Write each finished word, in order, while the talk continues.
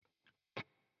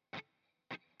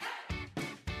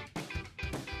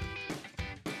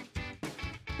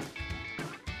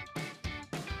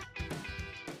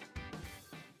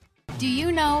Do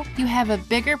you know you have a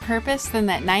bigger purpose than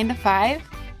that 9 to 5?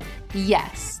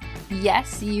 Yes,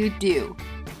 you do.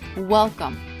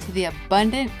 Welcome to the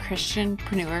Abundant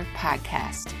Christianpreneur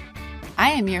Podcast. I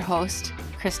am your host,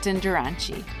 Kristen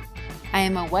Duranci. I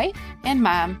am a wife and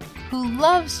mom who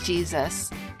loves Jesus,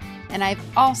 and I've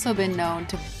also been known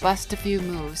to bust a few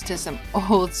moves to some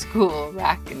old school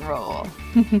rock and roll.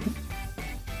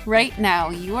 Right now,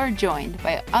 you are joined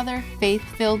by other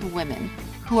faith-filled women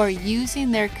who are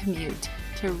using their commute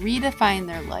to redefine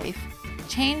their life,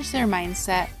 change their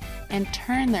mindset, and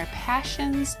turn their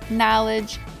passions,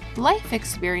 knowledge, life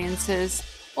experiences,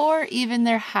 or even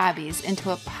their hobbies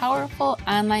into a powerful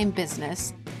online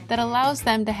business that allows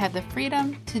them to have the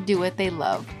freedom to do what they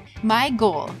love. My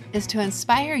goal is to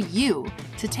inspire you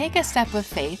to take a step of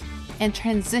faith and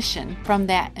transition from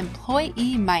that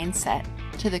employee mindset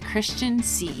to the Christian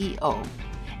CEO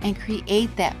and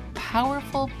create that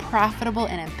powerful, profitable,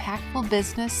 and impactful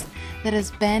business that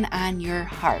has been on your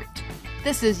heart.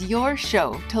 This is your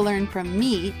show to learn from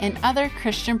me and other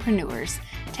Christianpreneurs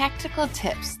tactical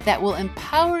tips that will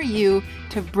empower you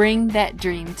to bring that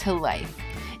dream to life.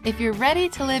 If you're ready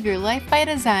to live your life by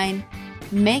design,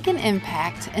 make an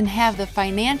impact, and have the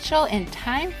financial and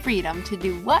time freedom to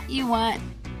do what you want,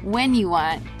 when you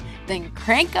want, then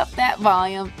crank up that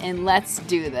volume and let's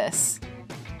do this.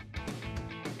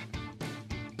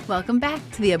 Welcome back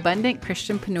to the Abundant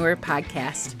Christianpreneur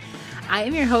Podcast. I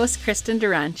am your host, Kristen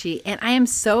Duranci, and I am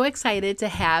so excited to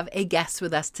have a guest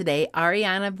with us today,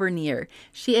 Ariana Vernier.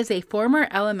 She is a former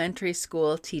elementary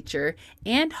school teacher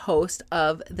and host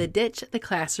of the Ditch the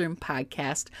Classroom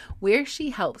podcast, where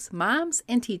she helps moms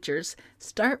and teachers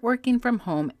start working from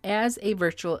home as a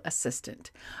virtual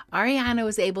assistant. Ariana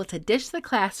was able to ditch the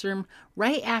classroom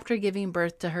right after giving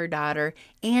birth to her daughter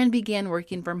and began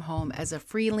working from home as a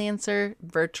freelancer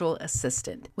virtual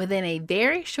assistant. Within a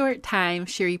very short time,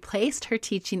 she replaced her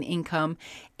teaching income,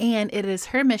 and it is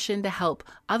her mission to help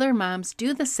other moms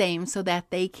do the same so that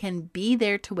they can be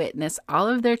there to witness all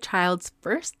of their child's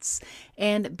firsts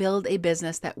and build a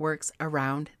business that works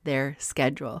around their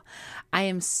schedule. I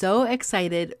am so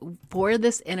excited for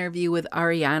this interview with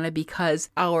Ariana because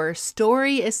our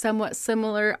story is somewhat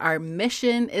similar, our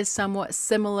mission is somewhat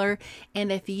similar,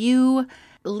 and if you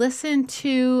listen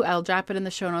to, I'll drop it in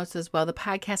the show notes as well, the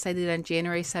podcast I did on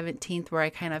January 17th, where I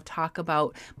kind of talk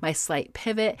about my slight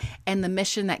pivot and the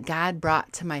mission that God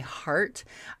brought to my heart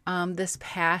this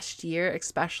past year,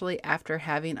 especially after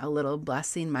having a little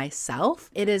blessing myself.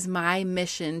 It is my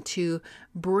mission to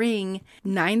bring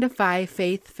 9 to 5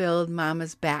 faith-filled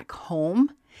mamas back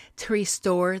home to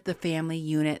restore the family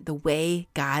unit the way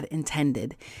God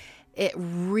intended. It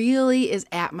really is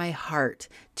at my heart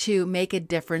to make a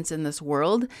difference in this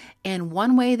world. And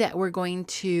one way that we're going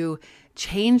to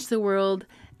change the world,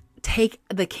 take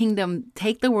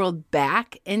the world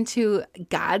back into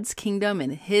God's kingdom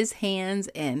and His hands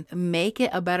and make it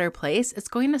a better place, it's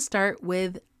going to start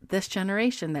with this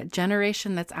generation, that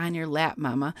generation that's on your lap,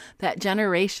 mama, that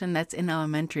generation that's in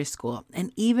elementary school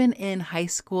and even in high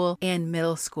school and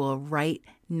middle school right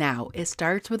now. It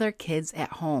starts with our kids at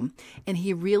home. And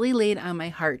He really laid on my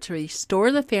heart to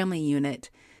restore the family unit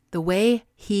the way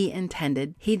He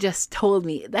intended. He just told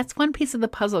me, that's one piece of the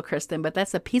puzzle, Kristen, but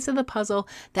that's a piece of the puzzle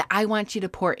that I want you to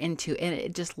pour into. And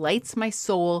it just lights my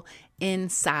soul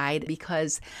inside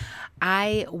because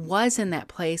I was in that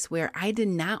place where I did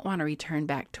not want to return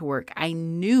back to work. I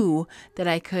knew that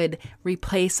I could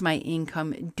replace my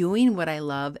income doing what I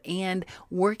love and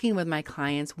working with my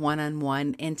clients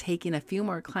one-on-one and taking a few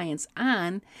more clients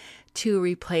on to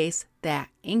replace that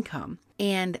income.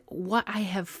 And what I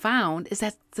have found is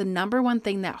that the number one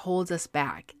thing that holds us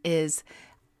back is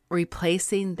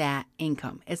replacing that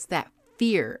income. It's that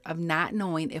fear of not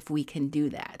knowing if we can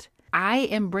do that. I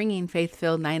am bringing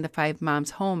faith-filled 9 to 5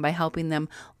 moms home by helping them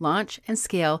launch and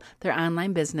scale their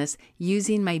online business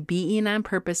using my Being on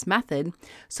Purpose method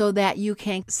so that you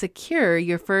can secure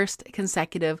your first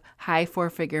consecutive high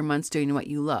 4-figure months doing what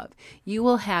you love. You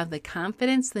will have the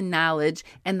confidence, the knowledge,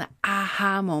 and the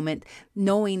aha moment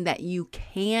knowing that you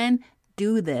can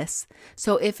do this.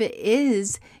 So if it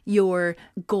is your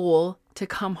goal to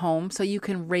come home so you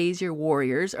can raise your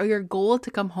warriors, or your goal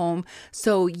to come home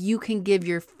so you can give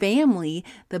your family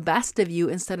the best of you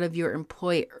instead of your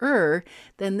employer,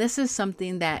 then this is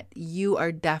something that you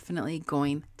are definitely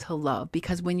going to love.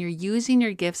 Because when you're using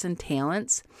your gifts and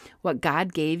talents, what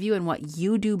God gave you and what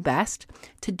you do best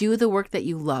to do the work that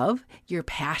you love, your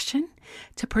passion,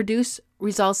 to produce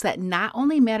results that not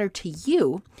only matter to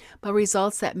you, but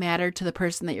results that matter to the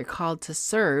person that you're called to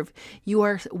serve, you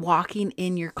are walking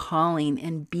in your calling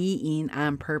and being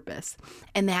on purpose.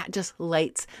 And that just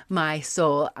lights my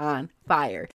soul on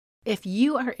fire. If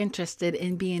you are interested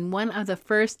in being one of the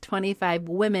first 25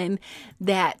 women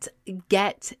that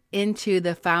get into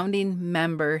the founding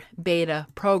member beta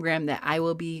program that I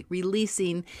will be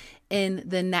releasing in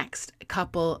the next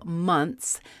couple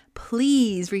months,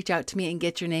 please reach out to me and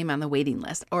get your name on the waiting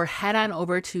list, or head on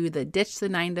over to the Ditch the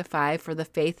 9 to 5 for the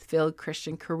Faith-Filled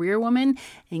Christian Career Woman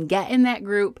and get in that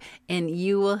group, and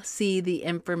you will see the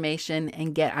information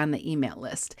and get on the email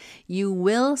list. You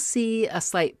will see a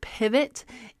slight pivot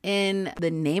in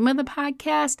the name of the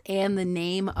podcast and the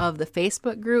name of the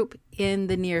Facebook group in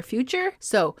the near future.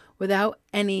 So without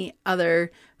any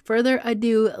other further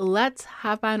ado, let's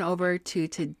hop on over to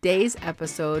today's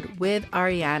episode with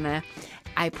Ariana.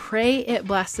 I pray it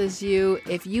blesses you.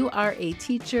 If you are a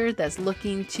teacher that's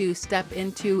looking to step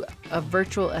into a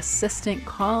virtual assistant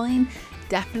calling,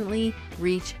 definitely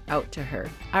reach out to her.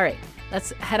 All right,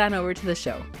 let's head on over to the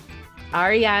show.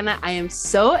 Ariana, I am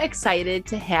so excited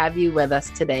to have you with us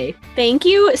today. Thank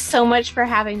you so much for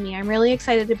having me. I'm really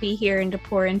excited to be here and to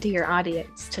pour into your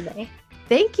audience today.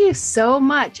 Thank you so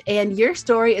much. And your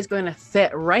story is going to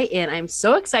fit right in. I'm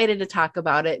so excited to talk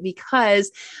about it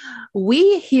because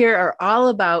we here are all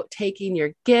about taking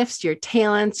your gifts, your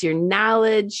talents, your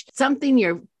knowledge, something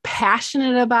you're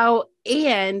passionate about,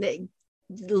 and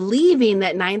leaving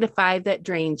that 9 to 5 that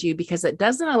drains you because it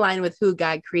doesn't align with who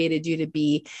God created you to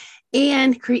be,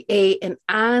 and create an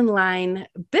online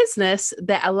business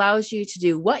that allows you to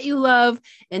do what you love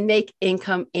and make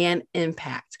income and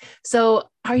impact. So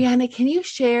Ariana, can you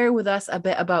share with us a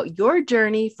bit about your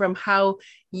journey from how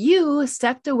you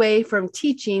stepped away from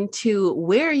teaching to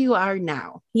where you are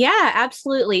now? Yeah,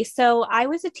 absolutely. So I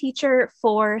was a teacher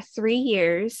for 3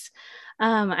 years.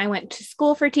 I went to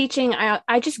school for teaching.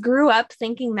 I just grew up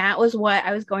thinking that was what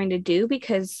I was going to do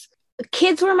because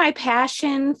kids were my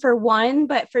passion for one,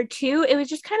 but for two, it was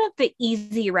just kind of the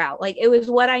easy route. Like it was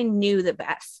what I knew the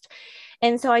best.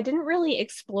 And so I didn't really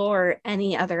explore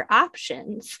any other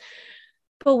options.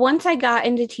 But once I got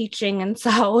into teaching and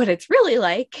saw what it's really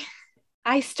like,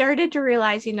 I started to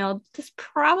realize, this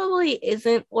probably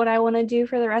isn't what I want to do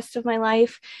for the rest of my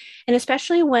life. And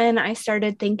especially when I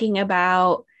started thinking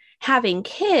about having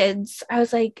kids, I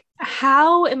was like,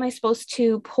 how am I supposed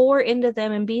to pour into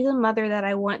them and be the mother that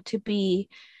I want to be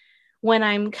when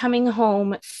I'm coming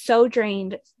home so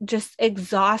drained, just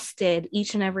exhausted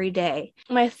each and every day?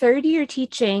 My 3rd year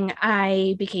teaching,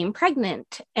 I became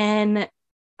pregnant, and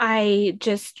I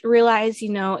just realized, it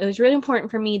was really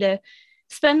important for me to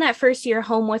spend that 1st year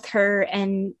home with her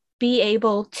and be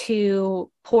able to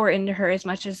pour into her as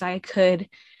much as I could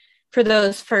for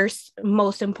those first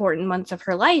most important months of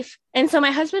her life. And so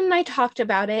my husband and I talked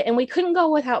about it, and we couldn't go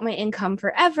without my income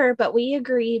forever, but we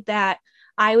agreed that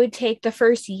I would take the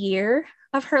 1st year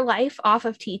of her life off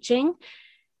of teaching.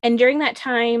 And during that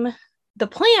time, the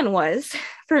plan was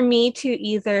for me to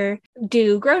either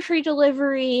do grocery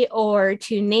delivery or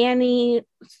to nanny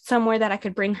somewhere that I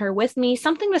could bring her with me,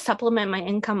 something to supplement my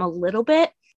income a little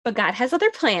bit. But God has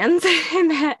other plans,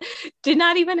 and that did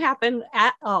not even happen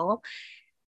at all.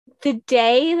 The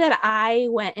day that I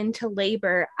went into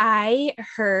labor, I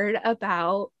heard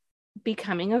about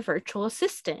becoming a virtual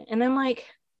assistant. And I'm like,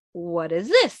 what is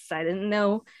this? I didn't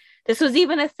know this was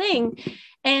even a thing.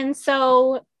 And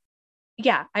so,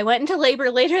 yeah, I went into labor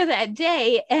later that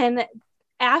day. And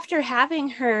after having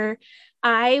her,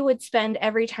 I would spend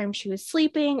every time she was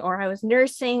sleeping or I was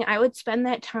nursing, I would spend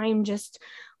that time just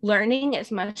learning as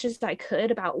much as I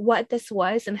could about what this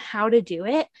was and how to do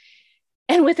it.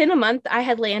 And within a month, I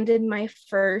had landed my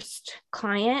first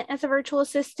client as a virtual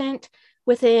assistant.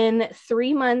 Within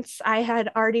 3 months, I had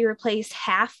already replaced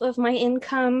half of my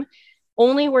income,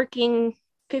 only working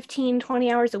 15,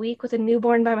 20 hours a week with a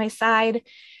newborn by my side.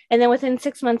 And then within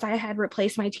 6 months, I had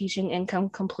replaced my teaching income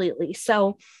completely.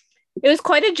 So it was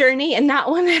quite a journey and not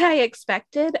one that I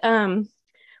expected.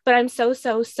 But I'm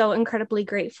so incredibly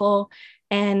grateful.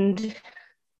 And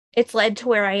it's led to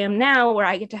where I am now, where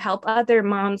I get to help other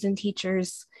moms and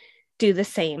teachers do the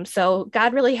same. So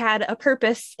God really had a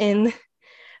purpose in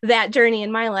that journey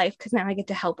in my life because now I get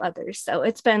to help others. So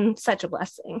it's been such a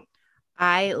blessing.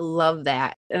 I love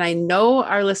that. And I know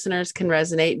our listeners can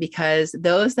resonate because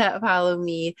those that follow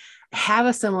me have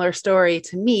a similar story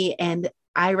to me. And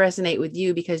I resonate with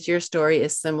you because your story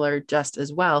is similar just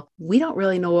as well. We don't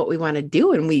really know what we want to do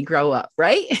when we grow up,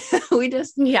 right? We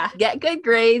just get good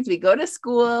grades. We go to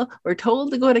school. We're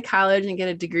told to go to college and get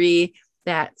a degree.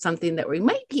 That's something that we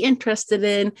might be interested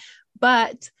in.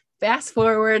 But fast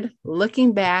forward,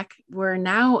 looking back, we're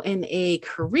now in a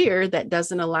career that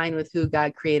doesn't align with who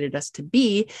God created us to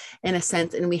be, in a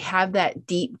sense. And we have that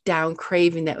deep down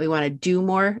craving that we want to do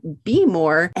more, be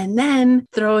more, and then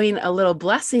throwing a little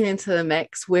blessing into the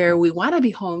mix where we want to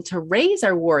be home to raise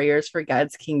our warriors for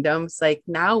God's kingdom. It's like,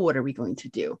 now what are we going to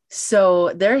do?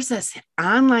 So there's this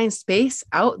online space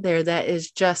out there that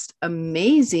is just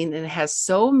amazing, and it has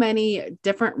so many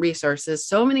different resources,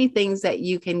 so many things that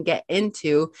you can get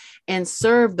into and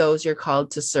serve those you're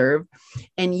called to serve.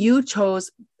 And you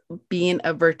chose being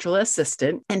a virtual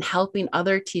assistant and helping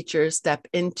other teachers step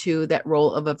into that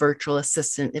role of a virtual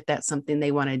assistant if that's something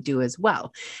they want to do as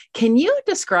well. Can you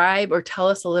describe or tell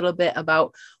us a little bit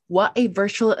about what a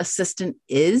virtual assistant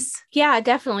is? Yeah,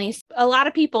 definitely. A lot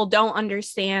of people don't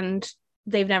understand.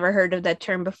 They've never heard of that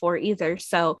term before either.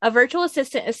 So a virtual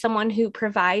assistant is someone who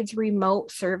provides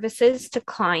remote services to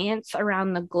clients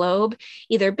around the globe,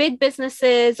 either big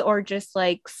businesses or just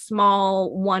like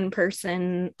small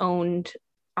one-person owned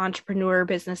entrepreneur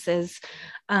businesses.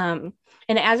 And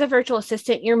as a virtual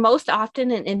assistant, you're most often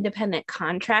an independent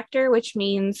contractor, which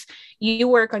means you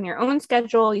work on your own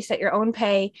schedule, you set your own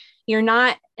pay. You're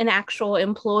not an actual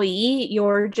employee.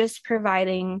 You're just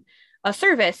providing a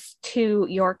service to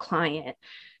your client.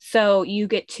 So you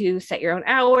get to set your own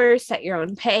hours, set your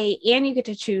own pay, and you get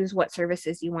to choose what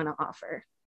services you want to offer.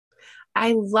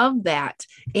 I love that.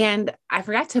 And I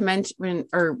forgot to mention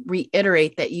or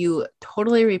reiterate that you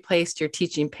totally replaced your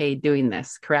teaching pay doing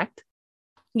this, correct?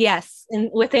 Yes,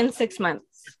 and within 6 months.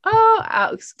 Oh,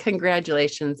 Alex,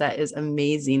 congratulations. That is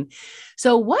amazing.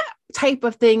 So what type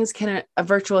of things can a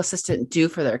virtual assistant do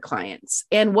for their clients?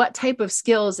 And what type of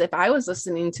skills, if I was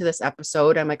listening to this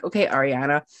episode, I'm like, okay,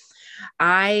 Ariana,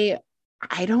 I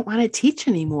don't want to teach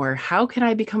anymore. How can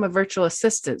I become a virtual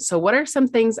assistant? So what are some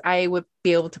things I would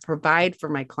be able to provide for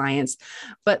my clients?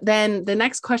 But then the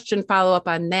next question follow up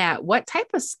on that, what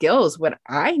type of skills would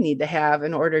I need to have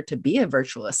in order to be a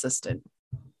virtual assistant?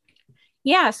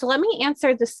 Yeah, so let me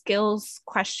answer the skills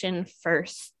question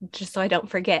first, just so I don't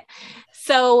forget.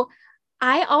 So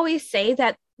I always say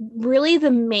that really the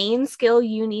main skill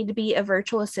you need to be a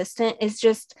virtual assistant is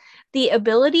just the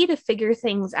ability to figure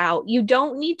things out. You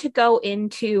don't need to go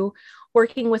into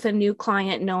working with a new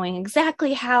client knowing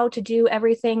exactly how to do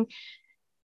everything.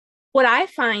 What I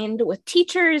find with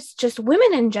teachers, just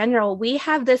women in general, we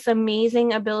have this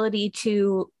amazing ability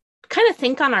to kind of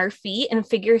think on our feet and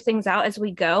figure things out as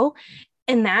we go.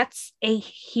 And that's a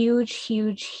huge,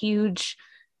 huge, huge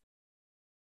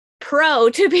pro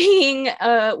to being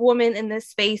a woman in this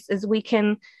space, is we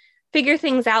can figure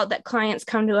things out that clients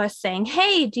come to us saying,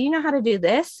 hey, do you know how to do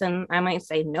this? And I might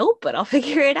say, nope, but I'll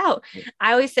figure it out.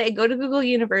 I always say, go to Google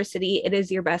University. It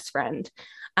is your best friend.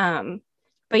 But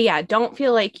yeah, don't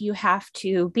feel like you have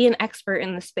to be an expert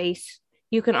in the space.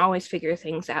 You can always figure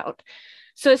things out.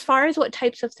 So as far as what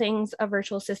types of things a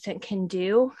virtual assistant can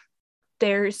do,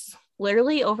 there's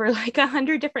literally over like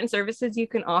 100 different services you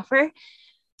can offer.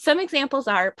 Some examples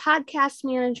are podcast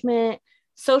management,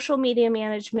 social media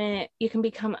management. You can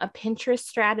become a Pinterest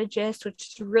strategist,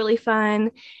 which is really fun.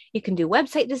 You can do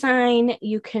website design.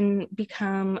 You can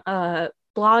become a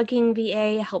blogging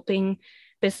VA, helping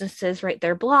businesses write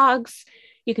their blogs.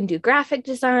 You can do graphic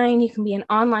design. You can be an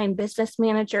online business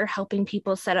manager, helping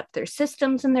people set up their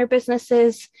systems in their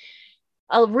businesses.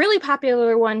 A really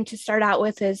popular one to start out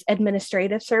with is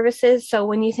administrative services. So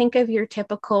when you think of your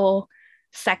typical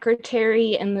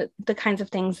secretary and the kinds of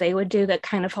things they would do, that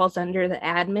kind of falls under the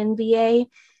admin VA.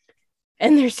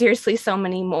 And there's seriously so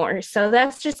many more. So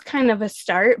that's just kind of a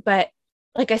start. But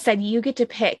like I said, you get to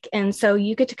pick. And so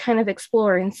you get to kind of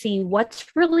explore and see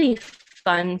what's really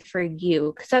fun for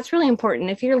you, because that's really important.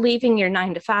 If you're leaving your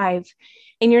 9 to 5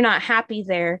 and you're not happy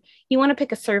there, you want to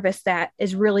pick a service that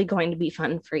is really going to be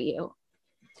fun for you.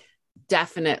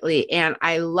 Definitely. And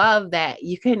I love that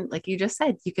you can, like you just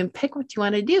said, you can pick what you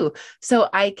want to do. So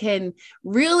I can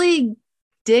really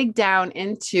dig down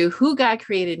into who God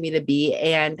created me to be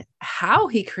and how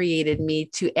he created me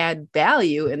to add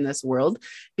value in this world.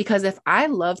 Because if I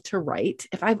love to write,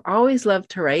 if I've always loved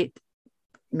to write,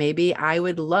 maybe I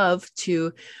would love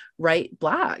to write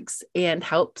blogs and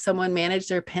help someone manage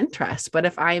their Pinterest. But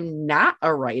if I'm not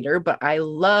a writer, but I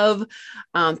love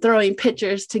throwing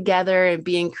pictures together and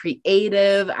being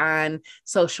creative on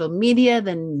social media,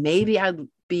 then maybe I'd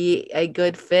be a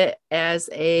good fit as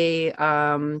a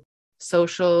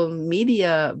social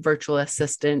media virtual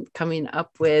assistant, coming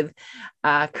up with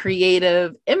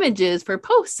creative images for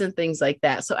posts and things like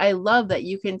that. So I love that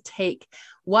you can take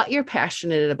what you're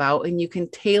passionate about and you can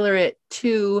tailor it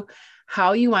to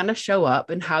how you want to show up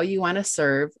and how you want to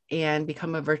serve, and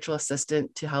become a virtual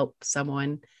assistant to help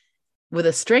someone with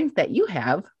a strength that you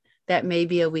have that may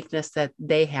be a weakness that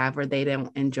they have or they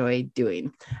don't enjoy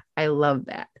doing. I love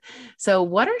that. So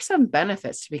what are some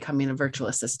benefits to becoming a virtual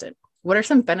assistant? What are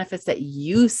some benefits that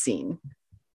you've seen?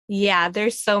 Yeah,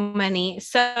 there's so many.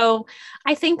 So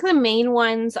I think the main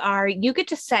ones are you get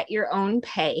to set your own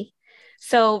pay.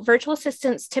 So virtual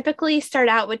assistants typically start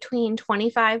out between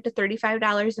 $25 to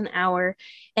 $35 an hour.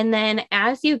 And then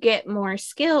as you get more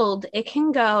skilled, it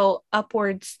can go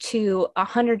upwards to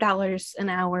 $100 an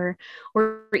hour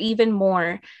or even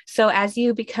more. So as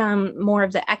you become more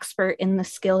of the expert in the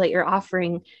skill that you're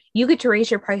offering, you get to raise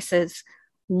your prices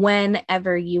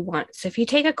whenever you want. So if you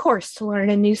take a course to learn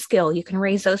a new skill, you can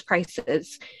raise those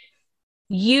prices.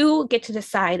 You get to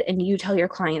decide and you tell your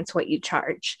clients what you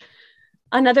charge.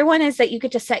 Another one is that you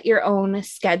get to set your own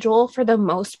schedule for the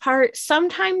most part.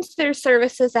 Sometimes there's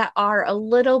services that are a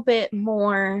little bit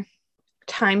more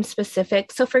time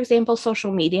specific. So for example,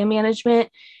 social media management,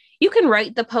 you can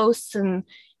write the posts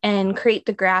and create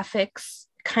the graphics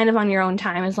kind of on your own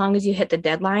time as long as you hit the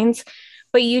deadlines.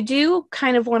 But you do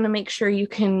kind of want to make sure you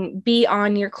can be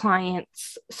on your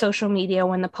client's social media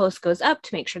when the post goes up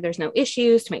to make sure there's no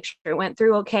issues, to make sure it went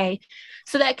through okay.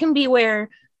 So that can be where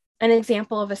an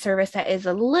example of a service that is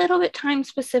a little bit time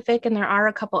specific, and there are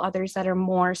a couple others that are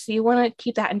more. So you want to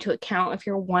keep that into account if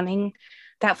you're wanting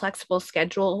that flexible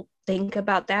schedule. Think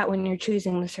about that when you're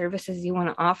choosing the services you want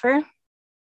to offer.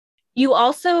 You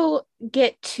also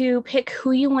get to pick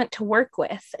who you want to work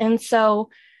with. And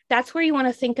so that's where you want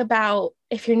to think about,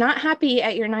 if you're not happy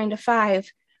at your 9 to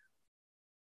 5,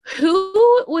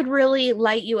 who would really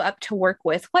light you up to work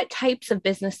with? What types of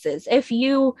businesses? If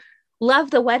you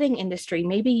love the wedding industry,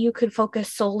 maybe you could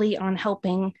focus solely on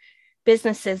helping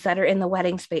businesses that are in the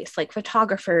wedding space, like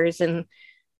photographers and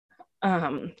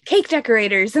cake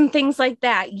decorators and things like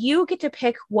that. You get to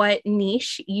pick what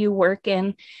niche you work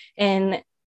in and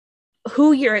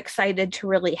who you're excited to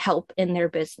really help in their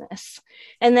business.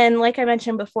 And then, like I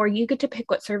mentioned before, you get to pick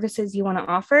what services you want to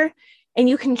offer, and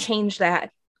you can change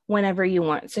that whenever you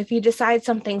want. So if you decide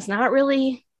something's not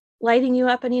really lighting you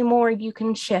up anymore, you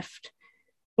can shift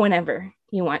whenever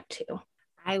you want to.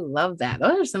 I love that.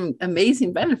 Those are some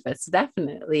amazing benefits,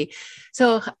 definitely.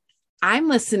 So I'm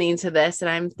listening to this and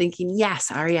I'm thinking, yes,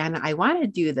 Ariana, I want to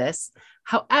do this.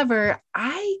 However,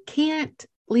 I can't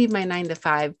leave my 9 to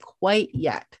 5 quite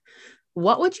yet.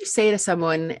 What would you say to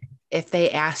someone if they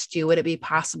asked you, would it be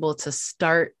possible to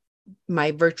start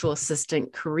my virtual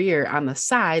assistant career on the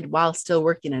side while still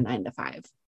working a 9 to 5?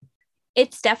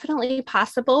 It's definitely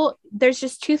possible. There's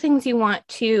just two things you want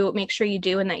to make sure you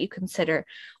do and that you consider.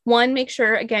 One, make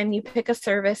sure, again, you pick a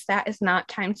service that is not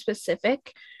time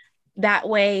specific. That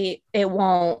way it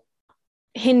won't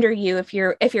hinder you. If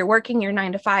you're working your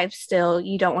 9 to 5 still,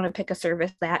 you don't want to pick a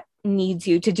service that needs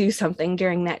you to do something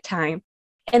during that time.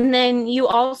 And then you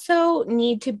also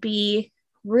need to be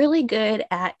really good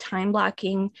at time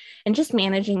blocking and just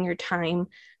managing your time.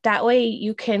 That way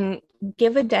you can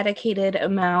give a dedicated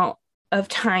amount of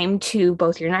time to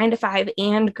both your 9 to 5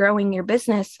 and growing your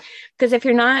business. Because if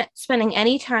you're not spending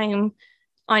any time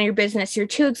on your business, you're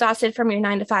too exhausted from your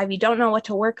 9 to 5, you don't know what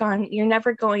to work on, you're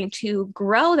never going to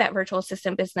grow that virtual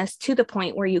assistant business to the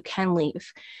point where you can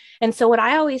leave. And so what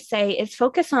I always say is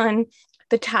focus on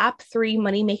the top 3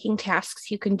 money-making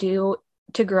tasks you can do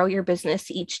to grow your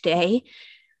business each day,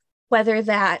 whether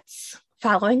that's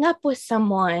following up with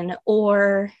someone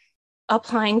or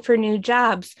applying for new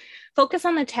jobs. Focus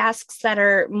on the tasks that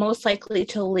are most likely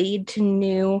to lead to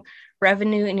new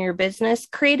revenue in your business.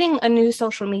 Creating a new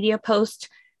social media post,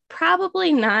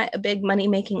 probably not a big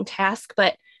money-making task,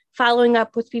 but following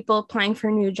up with people applying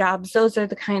for new jobs, those are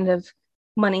the kind of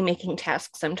money-making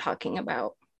tasks I'm talking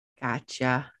about.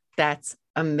 Gotcha. That's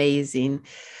amazing.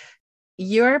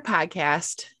 Your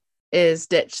podcast is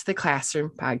Ditch the Classroom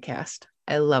Podcast.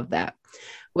 I love that,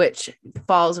 which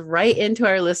falls right into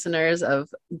our listeners of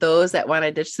those that want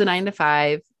to ditch the 9 to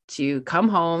 5 to come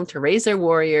home to raise their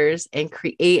warriors and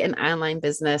create an online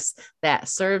business that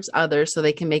serves others so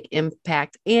they can make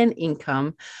impact and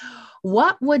income.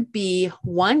 What would be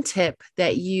one tip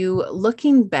that you,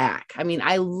 looking back, I mean,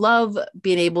 I love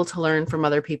being able to learn from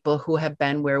other people who have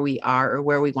been where we are or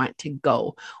where we want to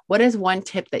go. What is one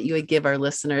tip that you would give our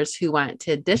listeners who want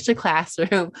to ditch the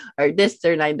classroom or ditch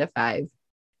their 9 to 5?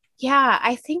 Yeah,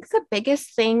 I think the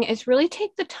biggest thing is really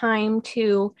take the time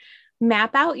to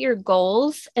map out your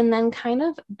goals and then kind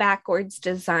of backwards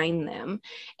design them.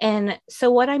 And so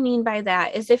what I mean by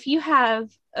that is if you have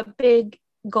a big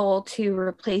goal to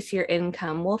replace your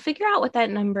income, well, figure out what that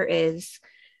number is,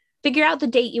 figure out the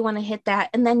date you want to hit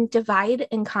that, and then divide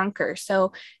and conquer.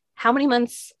 So how many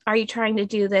months are you trying to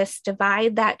do this?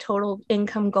 Divide that total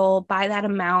income goal by that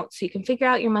amount so you can figure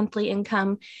out your monthly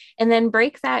income, and then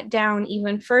break that down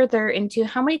even further into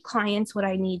how many clients would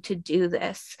I need to do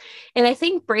this? And I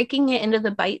think breaking it into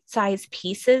the bite-sized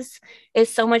pieces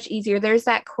is so much easier. There's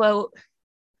that quote,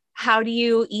 how do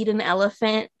you eat an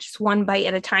elephant? Just one bite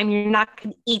at a time. You're not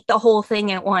going to eat the whole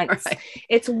thing at once. Right.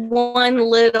 It's one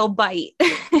little bite.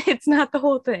 It's not the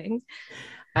whole thing.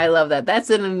 I love that. That's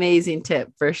an amazing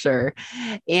tip for sure.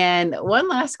 And one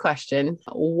last question.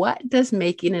 What does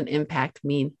making an impact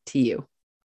mean to you?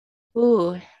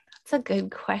 Ooh, that's a good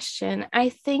question. I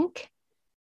think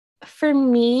for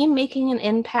me, making an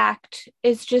impact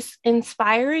is just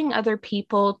inspiring other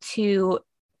people to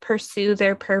pursue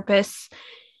their purpose,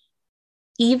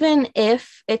 even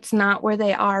if it's not where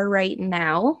they are right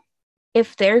now.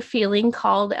 If they're feeling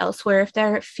called elsewhere, if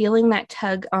they're feeling that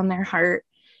tug on their heart,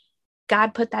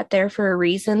 God put that there for a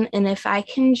reason. And if I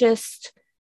can just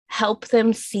help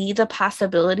them see the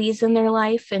possibilities in their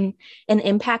life and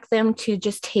impact them to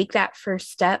just take that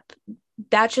first step,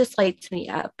 that just lights me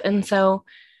up. And so,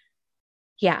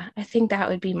 yeah, I think that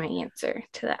would be my answer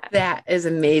to that. That is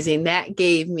amazing. That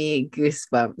gave me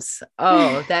goosebumps.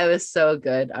 Oh, that was so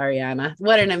good, Ariana.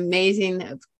 What an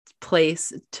amazing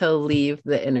place to leave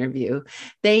the interview.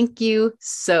 Thank you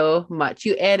so much.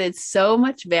 You added so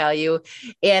much value.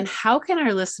 And how can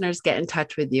our listeners get in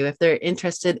touch with you if they're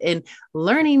interested in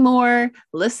learning more,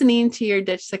 listening to your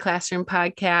Ditch the Classroom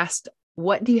podcast?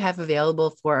 What do you have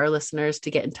available for our listeners to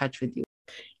get in touch with you?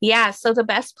 Yeah, so the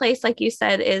best place, like you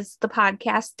said, is the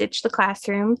podcast, Ditch the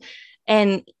Classroom.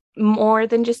 And more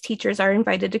than just teachers are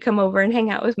invited to come over and hang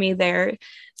out with me there.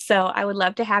 So I would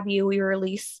love to have you. We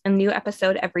release a new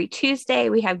episode every Tuesday.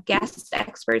 We have guest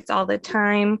experts all the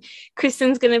time.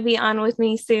 Kristen's going to be on with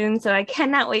me soon, so I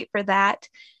cannot wait for that.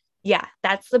 Yeah,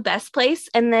 that's the best place.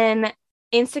 And then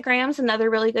Instagram's another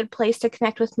really good place to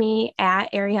connect with me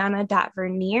at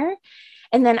ariana.vernier.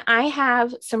 And then I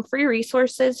have some free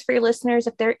resources for your listeners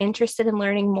if they're interested in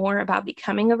learning more about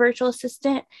becoming a virtual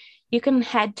assistant. You can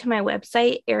head to my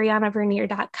website,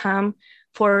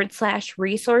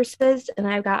 arianavernier.com/resources. And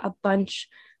I've got a bunch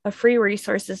of free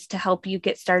resources to help you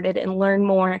get started and learn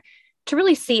more to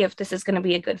really see if this is going to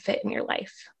be a good fit in your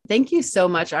life. Thank you so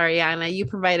much, Ariana. You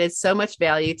provided so much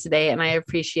value today, and I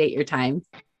appreciate your time.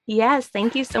 Yes,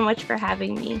 thank you so much for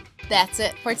having me. That's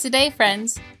it for today,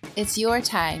 friends. It's your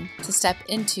time to step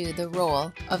into the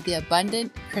role of the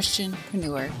abundant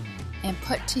Christianpreneur and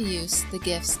put to use the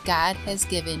gifts God has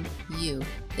given you.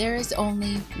 There is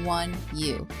only one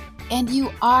you, and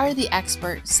you are the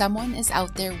expert someone is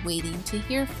out there waiting to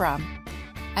hear from.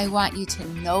 I want you to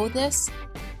know this,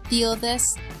 feel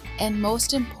this, and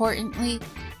most importantly,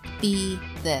 be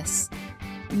this.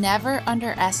 Never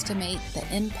underestimate the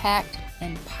impact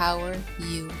and power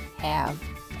you have.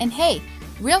 And hey,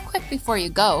 real quick before you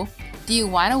go, do you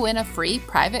want to win a free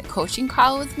private coaching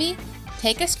call with me?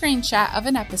 Take a screenshot of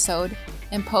an episode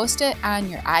and post it on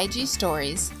your IG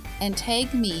stories and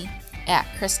tag me at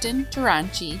Kristen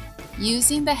Durante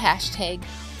using the hashtag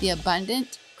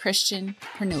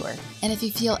 #TheAbundantChristianpreneur. And if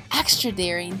you feel extra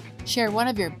daring, share one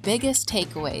of your biggest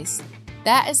takeaways.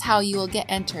 That is how you will get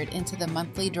entered into the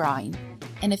monthly drawing.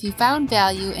 And if you found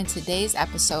value in today's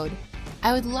episode,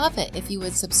 I would love it if you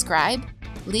would subscribe,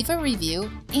 leave a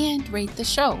review, and rate the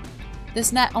show.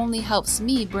 This not only helps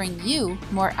me bring you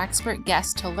more expert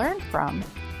guests to learn from,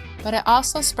 but it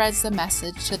also spreads the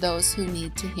message to those who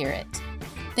need to hear it.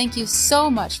 Thank you so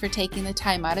much for taking the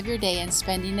time out of your day and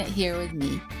spending it here with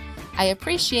me. I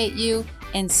appreciate you,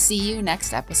 and see you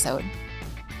next episode.